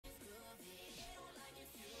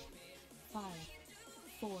5,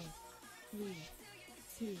 4, 3,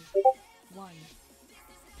 2, 1.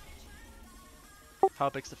 How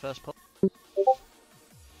big's the first pot?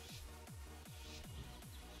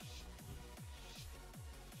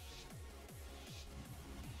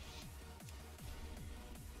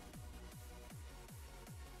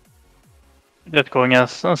 Just going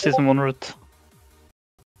as season 1 route.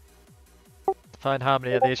 Find how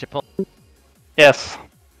many of these you pull. Yes.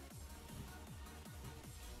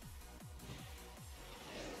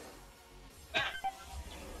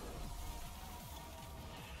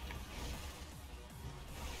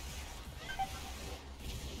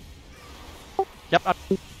 Yep.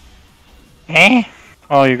 Eh?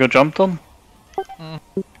 Oh, you got jumped on?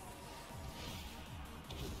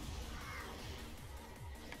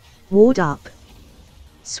 Ward up.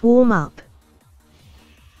 Swarm up.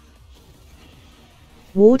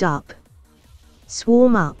 Ward up.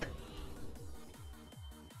 Swarm up.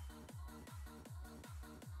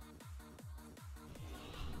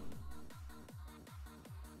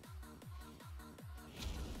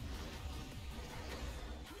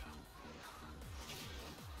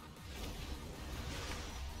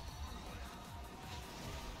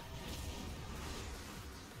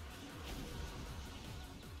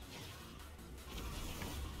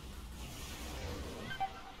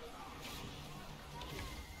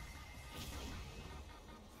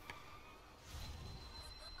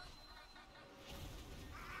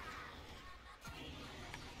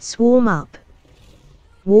 Swarm up.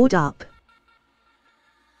 Ward up.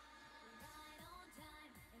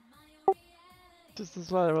 Just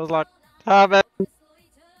as well, I was like, have it.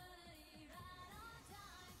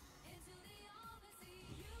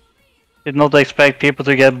 Did not expect people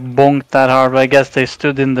to get bonked that hard, but I guess they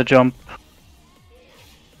stood in the jump.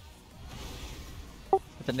 I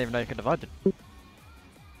didn't even know you could divide it.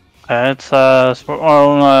 It's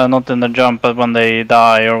well, not in the jump, but when they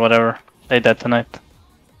die or whatever, they detonate.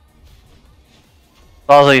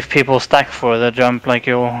 Also, if people stack for the jump, like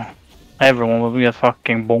everyone will get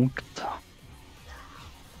fucking bonked.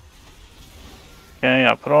 Okay,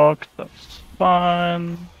 yeah, proc, that's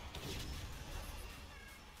fine.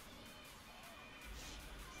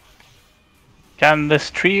 Can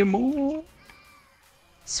this tree move?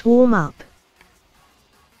 Swarm up.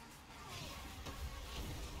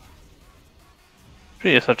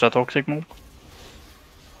 Tree is such a toxic move.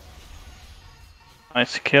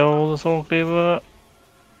 Nice kill, the Soul Cleaver.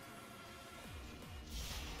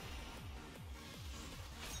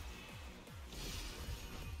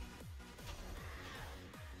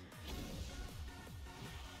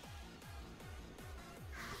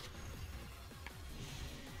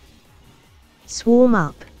 Swarm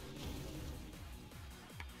up.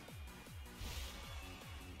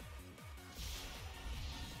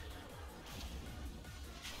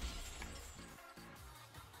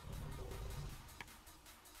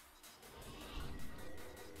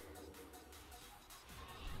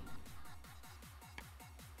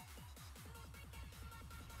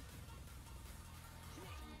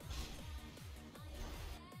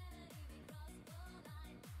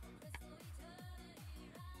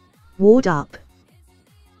 Ward up.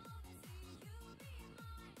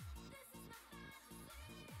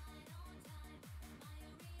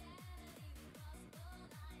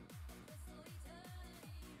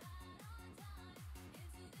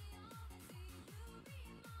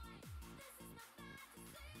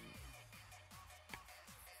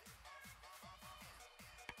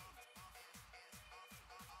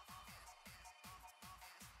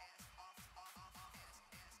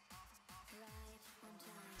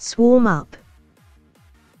 Swarm up.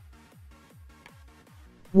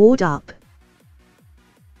 Ward up.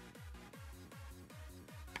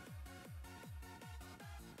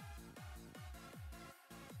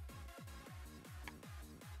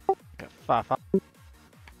 Okay, far. Oh,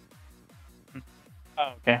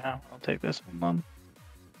 okay, I'll take this one then.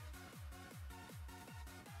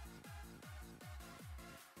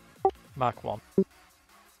 Mark 1.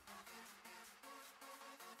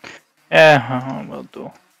 Yeah, will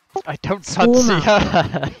do. I don't Swarm fancy up.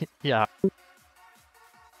 her. Yeah.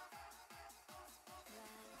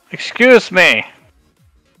 Excuse me!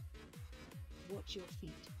 Watch your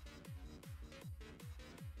feet.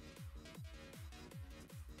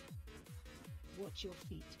 Watch your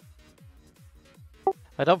feet.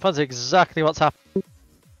 I don't fancy exactly what's happening.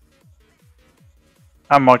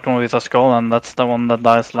 I marked one with a skull, and that's the one that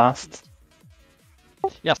dies last.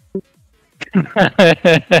 Yes.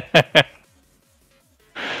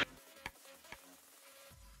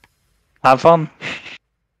 Have fun.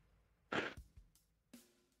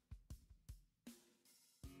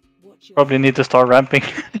 Watch your Probably need to start ramping.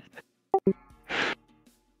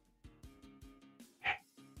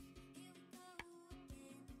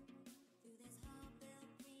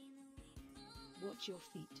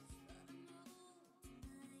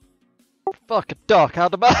 Fucking duck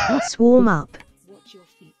out of my. Swarm up. Watch your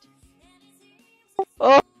feet.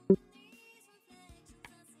 Oh,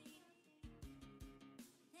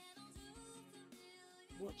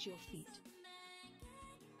 Watch your feet.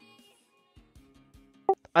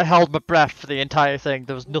 I held my breath for the entire thing.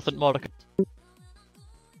 There was nothing more to.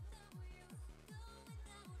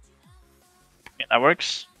 Yeah, that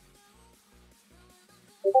works.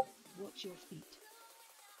 Watch your feet.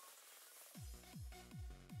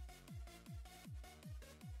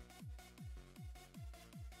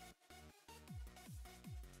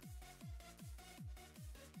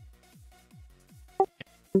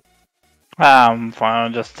 I'm fine,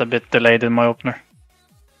 I'm just a bit delayed in my opener.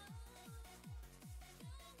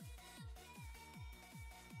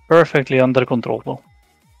 Perfectly under control though.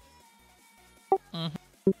 Mhm.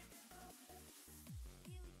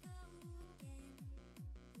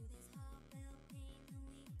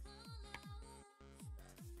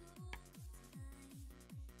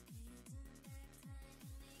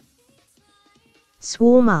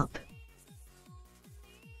 Swarm up.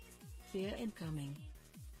 Fear incoming.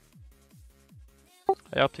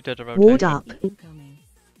 I opted to rotate. Ward up. Incoming.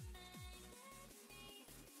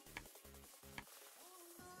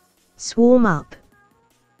 Swarm up.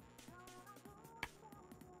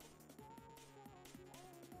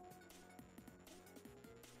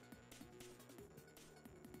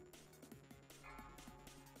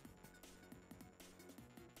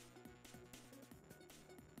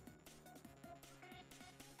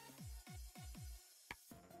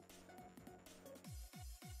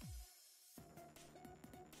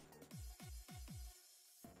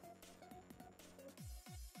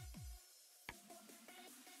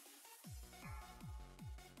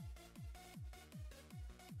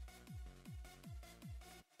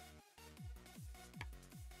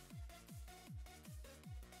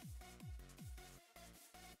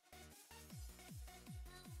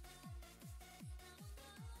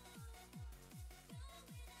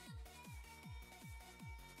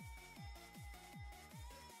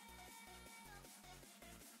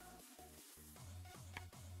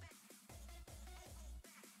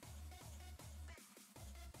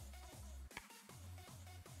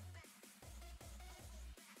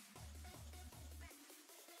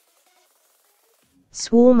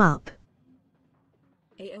 Swarm up.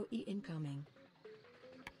 AoE incoming.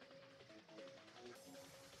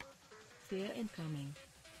 Fear incoming.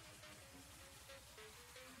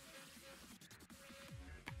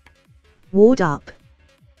 Ward up.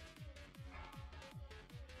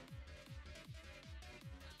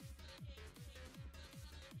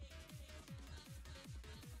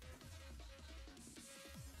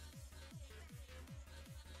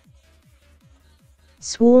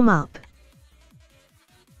 Swarm up.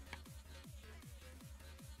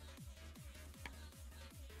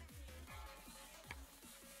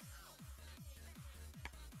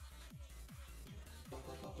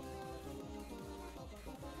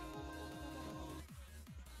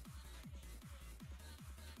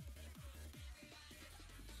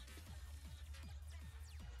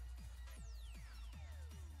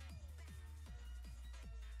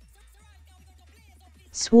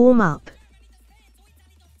 Swarm up.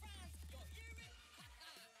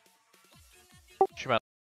 Shaman.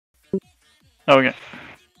 Okay.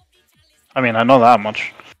 I mean, I know that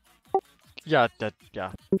much. Yeah, that.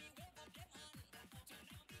 Yeah.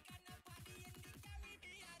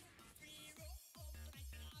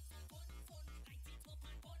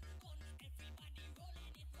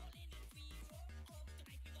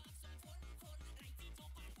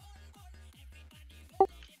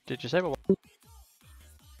 Did you say what?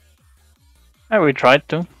 Yeah, we tried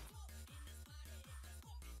to.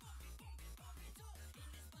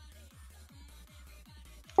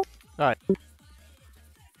 Right.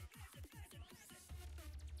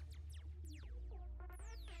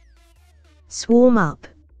 Swarm up.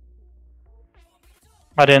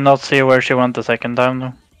 I did not see where she went the second time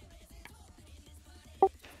though.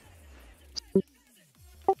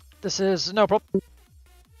 This is no problem.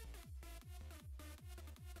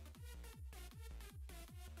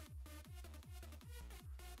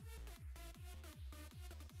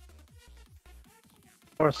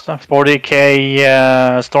 Where's the 40k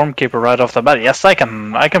Stormkeeper right off the bat? Yes, I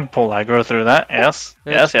can pull aggro through that. Yes,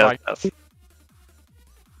 It's yes, fine. yes.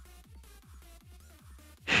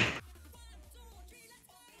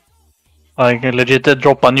 Like legit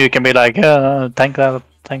drop on you can be like, tank that,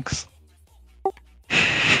 thanks.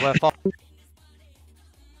 We're fine.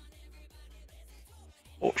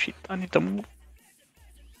 Oh shit, I need to move.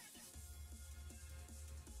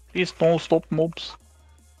 Please don't stop mobs.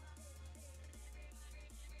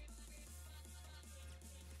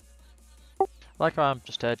 Like I'm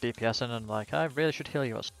just DPSing and like, I really should heal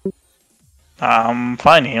you. I'm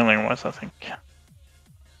fine healing wise, I think.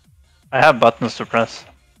 I have buttons to press.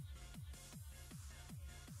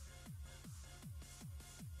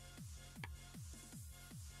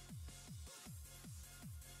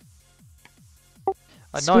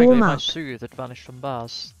 Annoyingly, Swarm my up. soothe had vanished from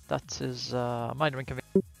bars. That is a minor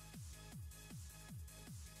inconvenience.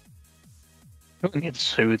 Who needs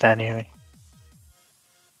soothe anyway?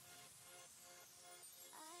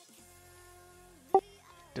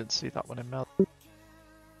 Didn't see that one in Mel.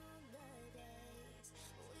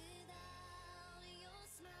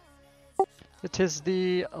 It is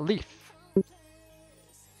the leaf.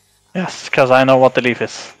 Yes, because I know what the leaf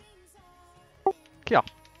is. Yeah.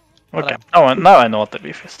 Okay. Oh, now I know what the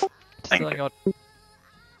leaf is. Thank Stealing you. your...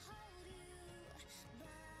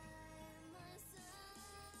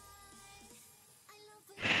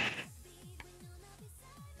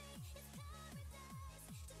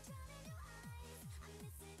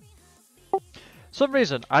 Some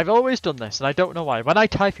reason, I've always done this, and I don't know why. When I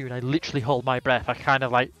Typhoon, I literally hold my breath. I kind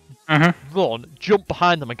of like run, jump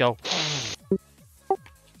behind them, and go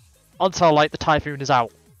until like the Typhoon is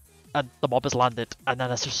out and the mob has landed, and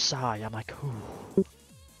then I just sigh. I'm like, ooh.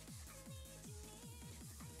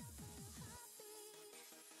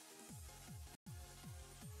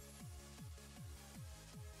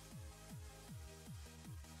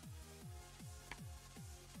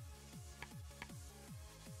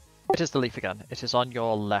 It is the leaf again. It is on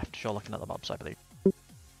your left. You're looking at the mobs, I believe.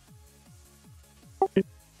 It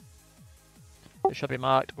should be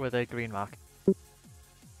marked with a green mark.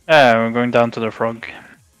 Yeah, we're going down to the frog.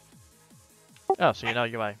 Oh, so you know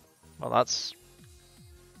your way. Well, that's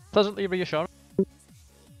pleasantly reassuring.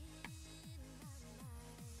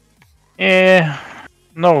 Yeah,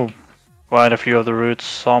 no, quite a few of the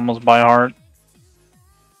routes almost by heart.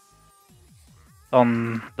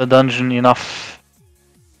 On the dungeon enough.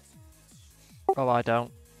 Oh, I don't.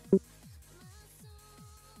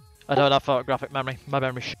 I don't have photographic memory. My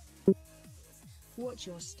memory's Watch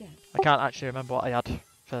your step. I can't actually remember what I had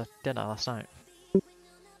for dinner last night.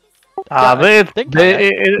 But I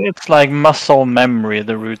it's like muscle memory,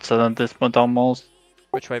 the routes at this point almost.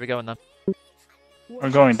 Which way are we going then? We're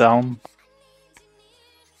going down.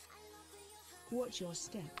 Watch your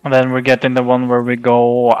step. And then we're getting the one where we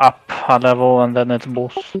go up a level and then it's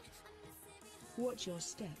boss. Watch your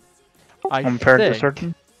step. Compared to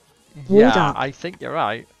certain. Yeah, up. I think you're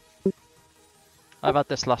right. I've had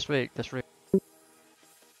this last week, this route.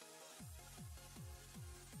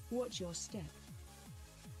 Watch your step.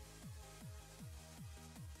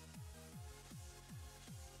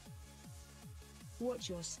 Watch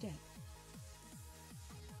your step.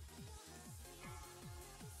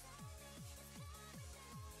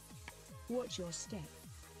 Watch your step.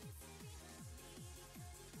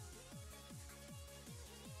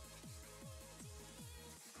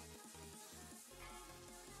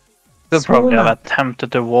 Could probably Swarm have up.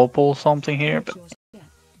 attempted to wall pull something here, Watch but your step.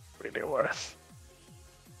 really worth.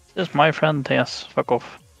 Just my friend, yes, fuck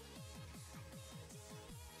off.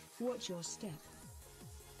 Watch your step.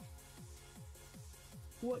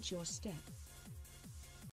 Watch your step.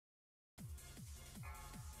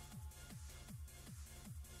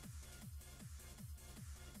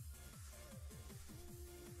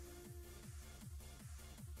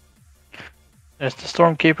 There's the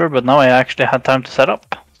Stormkeeper, but now I actually had time to set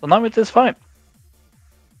up. So now it is fine.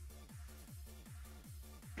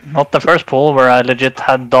 Not the first pull where I legit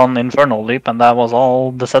had done Infernal Leap and that was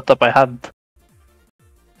all the setup I had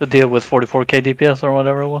to deal with 44k DPS or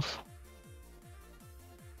whatever it was.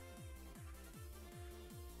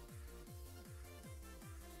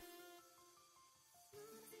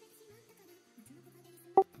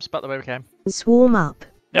 It's about the way we came. Swarm up.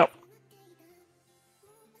 Yep.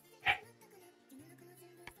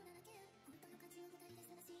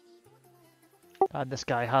 And this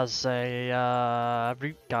guy has a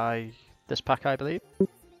root guy this pack, I believe.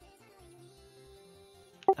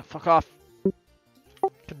 Oh, fuck off.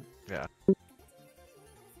 Yeah.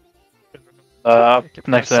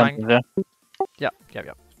 Next to him, yeah. Yeah.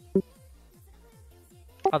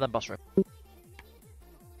 And then boss room.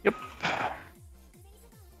 Yep.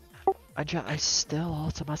 And yet I still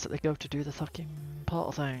automatically go to do the fucking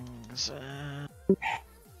portal things.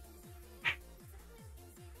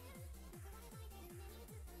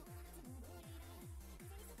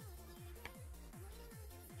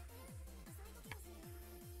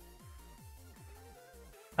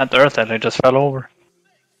 And Earth Alley just fell over.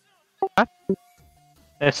 Huh?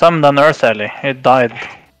 They summoned an Earth Alley, it died.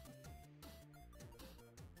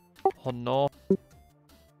 Oh no.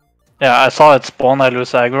 Yeah, I saw it spawn, I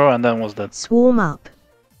lose aggro, and then was dead. Swarm up.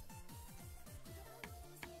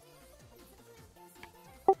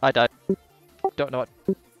 I died. Don't know what.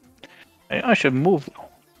 I should move.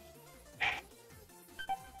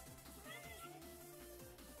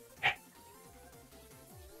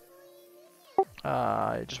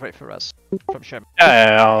 Just wait for res from Shaman.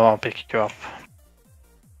 Yeah, I'll pick you up.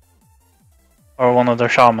 Or one of their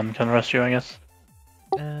shaman can rest you, I guess.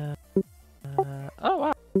 Oh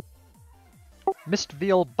wow. Missed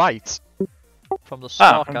Veal Bite from the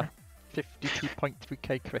Stalker.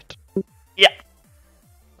 52.3k crit. Yeah.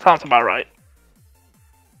 Sounds about right.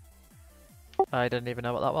 I didn't even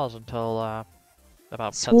know what that was until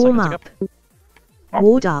about 10 Swarm seconds up. ago. Oh.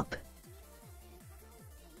 Ward up.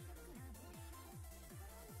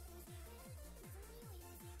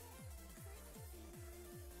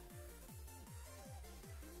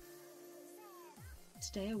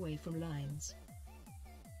 Stay away from lines.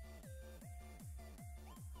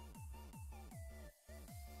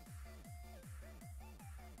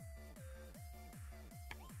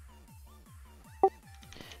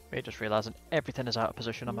 We're just realising everything is out of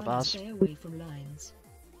position on my Run, bars. stay away from lines.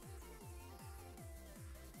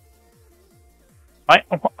 Right?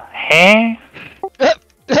 Hey?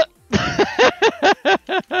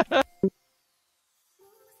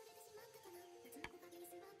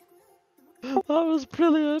 That was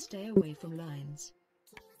brilliant. Stay away from lines.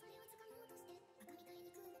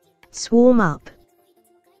 Swarm up.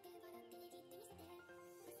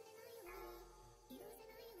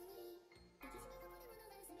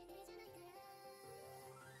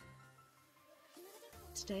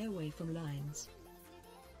 Stay away from lines.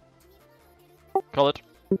 Call it.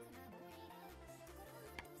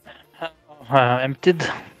 Emptied.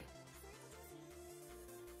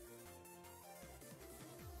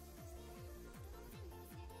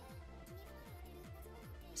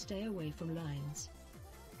 Stay away from lines.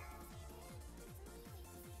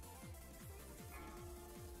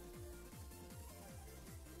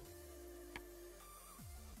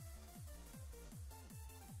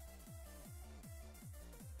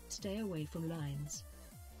 Stay away from lines.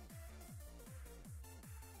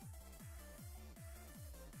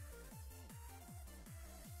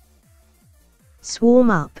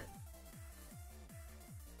 Swarm up.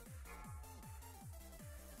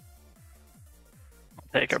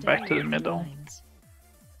 Take her Stay back to away the from middle. lines.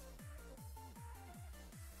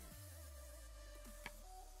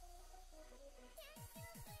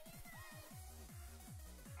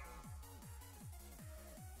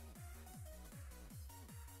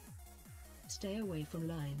 Stay away from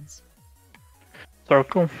lines.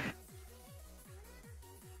 Circle.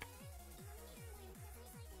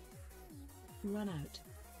 Run out.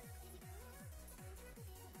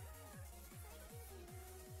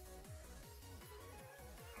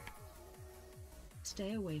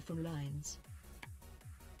 Stay away from lines.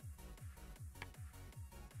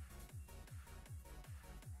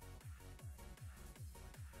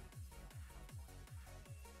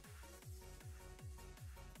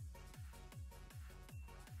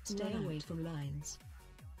 Stay away from lines.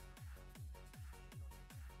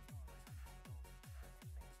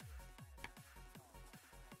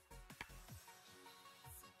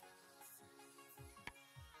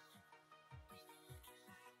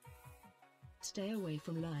 Stay away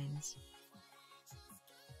from lines.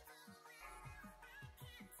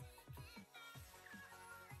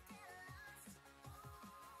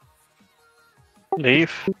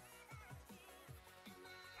 Leave.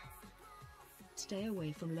 Stay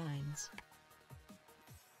away from lines.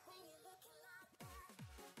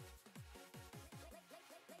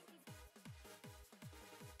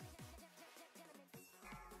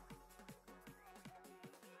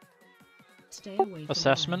 Stay away from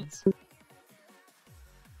Assessment. lines.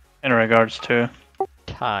 In regards to...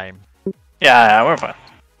 Time. Yeah, we're fine.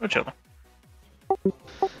 We're chilling.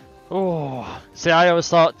 Oh, see, I always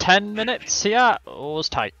thought 10 minutes here was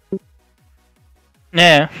tight.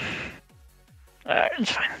 Yeah.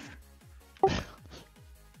 It's fine.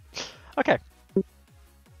 Okay.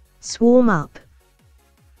 Swarm up.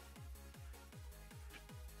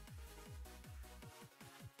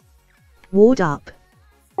 Ward up.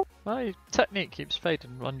 My technique keeps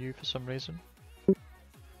fading on you for some reason.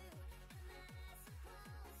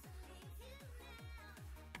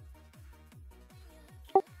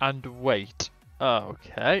 And wait.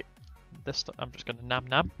 Okay. This I'm just gonna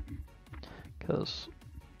nam, because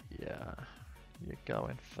yeah, you're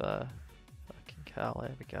going for fucking Carl.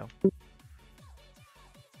 There we go.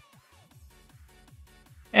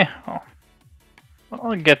 Yeah,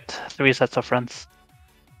 I'll get 3 sets of friends.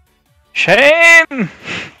 Shame!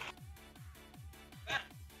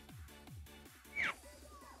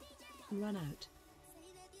 Run out.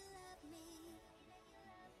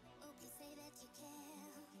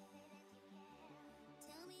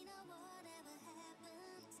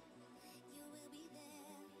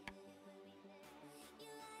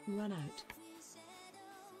 Run out.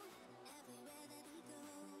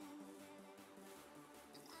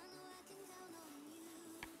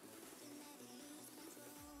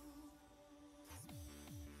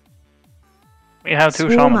 We have two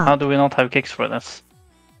Swarm Shaman, up. how do we not have kicks for this?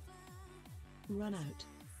 Run out.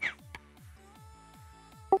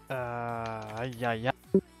 Yeah.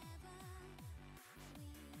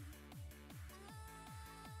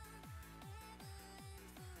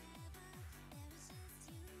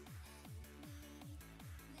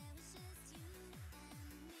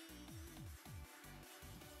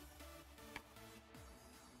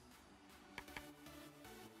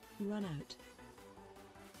 Run out.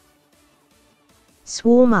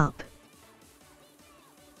 Swarm up.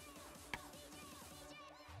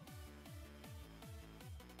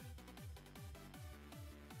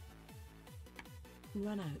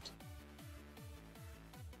 Run out.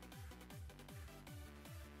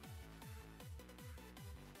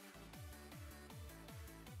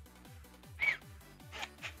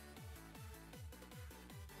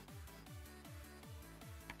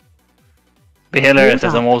 Be hilarious if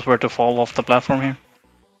Hold the up. walls were to fall off the platform here.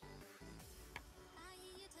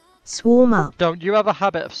 Swarm up. Don't you have a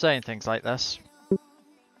habit of saying things like this?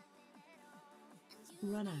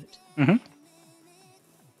 Run out. Mm-hmm.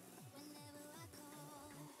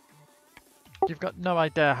 You've got no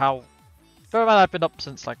idea how... Very well, I've been up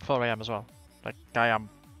since like 4 AM as well. Like, I am...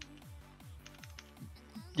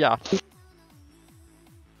 Yeah.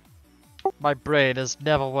 My brain has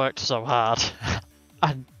never worked so hard.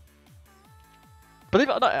 And... Believe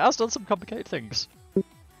it or not, it has done some complicated things.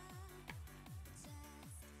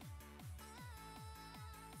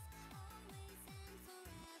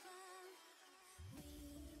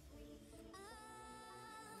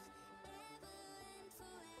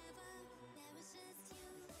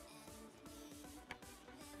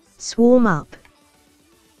 Swarm up.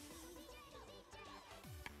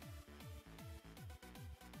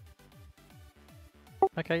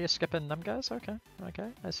 Okay, you're skipping them guys? Okay,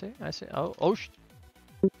 I see. Oh sh...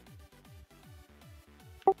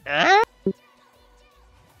 Eh?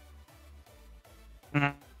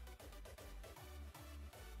 Mhm.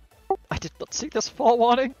 I did not see this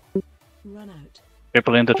forewarning. Run out.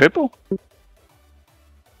 Triple into triple?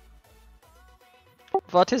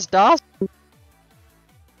 What is that?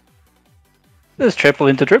 This is triple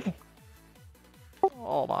into triple.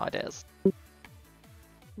 Oh my days.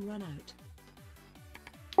 Run out.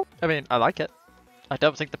 I mean, I like it. I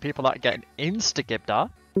don't think the people that are getting insta-gibbed are.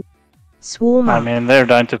 Swarm I up. mean, they're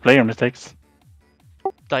down to player mistakes.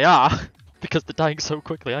 They are, because they're dying so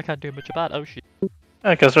quickly, I can't do much about it. Oh shit.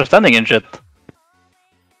 Yeah, because they're standing in shit.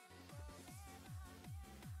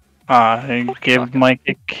 I give Okay. my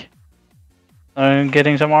kick. I'm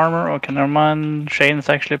getting some armor. Okay, never mind. Shane's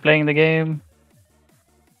actually playing the game.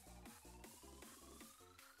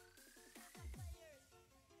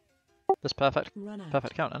 That's perfect. Run out.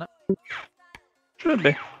 Perfect count, isn't it? Should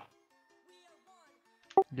be.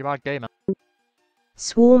 You are gamer.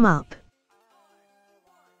 Swarm up.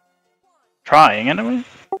 Trying anyway.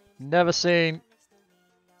 Never seen,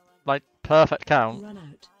 like, perfect count. Run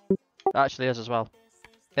out. Actually is as well.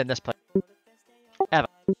 In this place. Ever.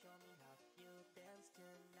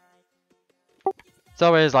 It's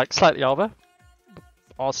always, like, slightly over.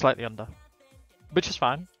 Or slightly under. Which is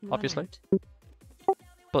fine, Run obviously. out.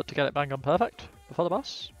 But to get it bang on perfect before the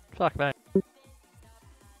boss? Fuck me.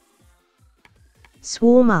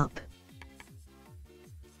 Swarm up.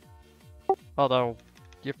 Although,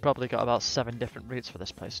 you've probably got about 7 different routes for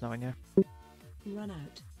this place, knowing you. Run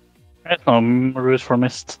out. There's no route for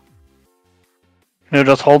mist. You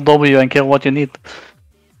just hold W and kill what you need.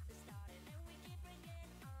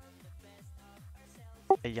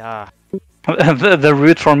 Yeah. The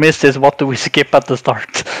route for mist is what do we skip at the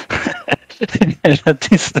start. That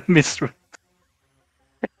is the mist route.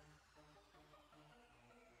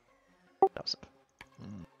 That's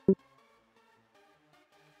it.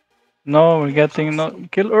 No, we're getting no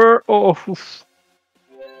killer. Oh, oof.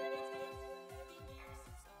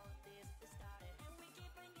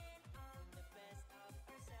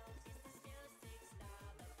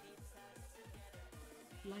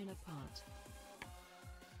 Line apart.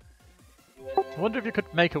 I wonder if you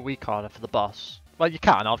could make a weak order for the boss. Well, you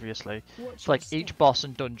can, obviously. Watch It's like your each step. boss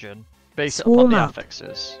and dungeon, base it upon Swarm the up.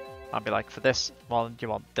 affixes. And be like, for this one, you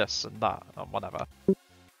want this and that, and whatever.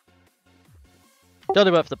 The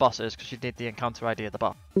only way for the boss is because you need the encounter ID of the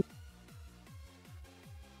boss.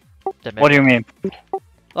 What do you mean?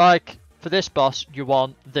 Like, for this boss, you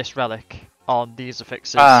want this relic on these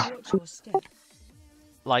affixes. Ah. Watch your step.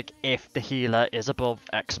 Like, if the healer is above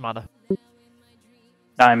X mana.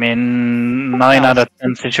 I mean, 9 out of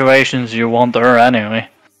 10 situations you want her anyway.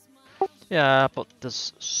 Yeah, but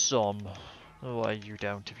there's some where you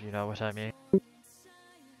don't, if you know what I mean.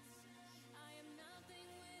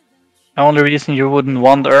 The only reason you wouldn't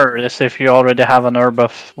want her is if you already have an herb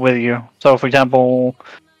buff with you. So, for example,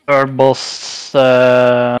 herb boss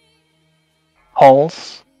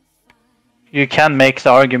halls, you can make the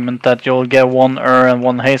argument that you'll get one and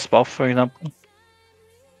one haste buff, for example.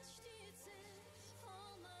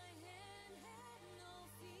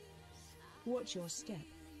 Watch your step.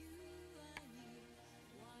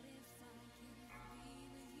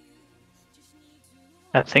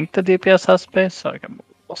 I think the DPS has space, so I can move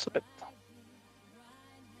the boss a bit.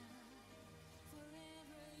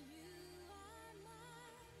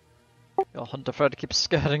 Your Hunter Fred keeps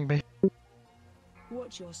scaring me.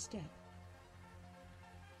 Watch your step.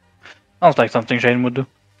 Sounds like something Shane would do.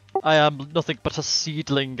 I am nothing but a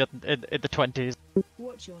seedling in the 20s.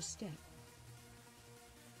 Watch your step.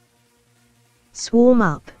 Swarm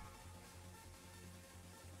up.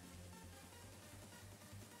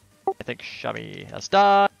 I think Shami has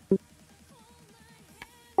died.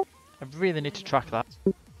 I really need to track that.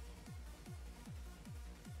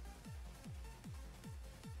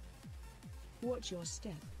 Watch your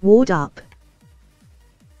step. Ward up.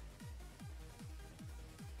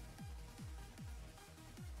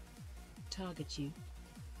 Target you.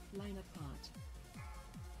 Line apart.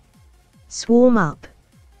 Swarm up.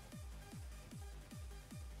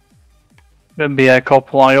 There'll be a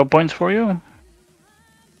couple IO points for you.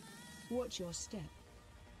 Watch your step.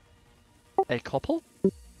 A couple? Oh,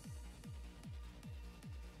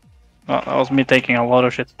 that was me taking a lot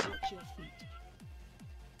of shit. Touch your feet.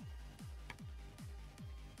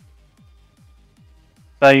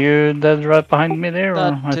 Are you dead right behind me there? Or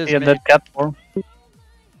That I is see a me. dead cat form.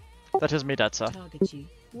 That is me dead, sir. Target you.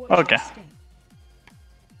 Watch Okay. your step.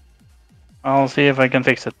 I'll see if I can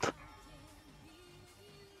fix it.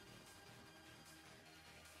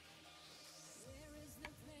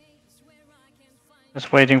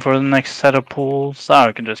 Just waiting for the next set of pools. Ah,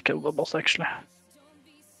 I can just kill the boss actually.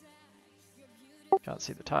 Can't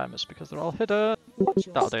see the timers because they're all hidden. Watch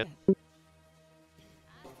your That'll do step. it.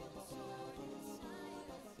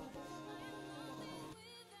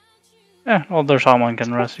 Yeah, other Shaman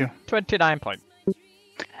can rescue. 29 points.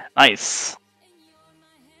 Nice.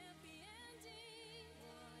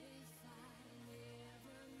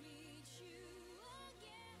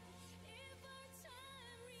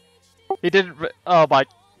 He didn't. Oh my.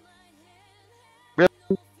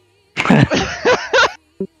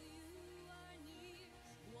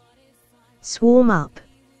 Swarm up.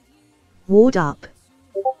 Ward up.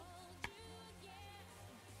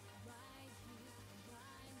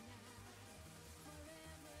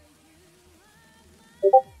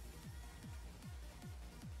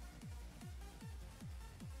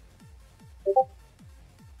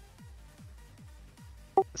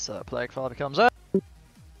 So Plague Fall becomes a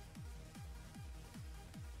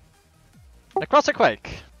Necrotic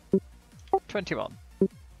Quake. 21.